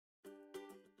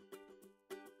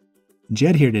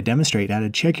Jed here to demonstrate how to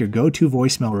check your GoTo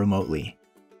voicemail remotely.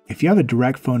 If you have a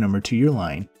direct phone number to your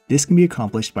line, this can be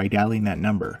accomplished by dialing that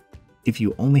number. If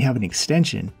you only have an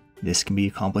extension, this can be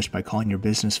accomplished by calling your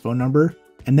business phone number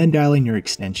and then dialing your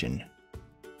extension.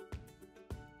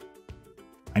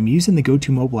 I'm using the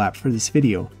GoTo mobile app for this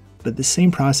video, but the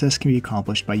same process can be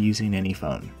accomplished by using any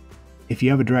phone. If you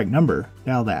have a direct number,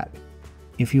 dial that.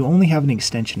 If you only have an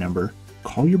extension number,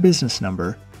 call your business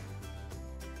number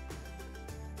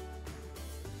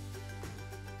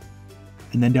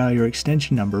and then dial your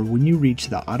extension number when you reach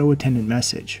the auto-attendant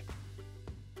message.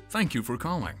 Thank you for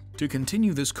calling. To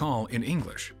continue this call in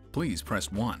English, please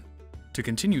press 1. To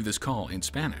continue this call in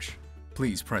Spanish,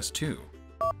 please press 2.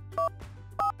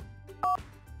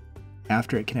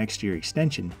 After it connects to your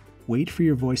extension, wait for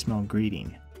your voicemail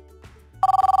greeting.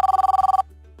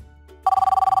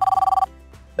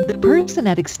 The person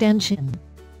at extension.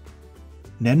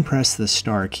 Then press the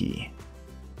star key.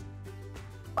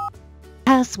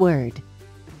 Password.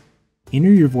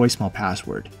 Enter your voicemail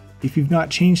password. If you've not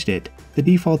changed it, the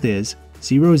default is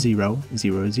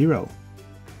 0000.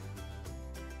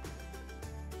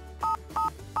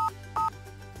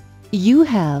 You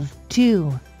have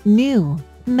 2 new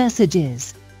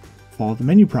messages. Follow the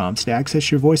menu prompts to access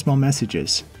your voicemail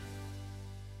messages.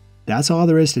 That's all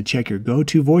there is to check your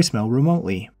GoTo voicemail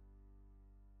remotely.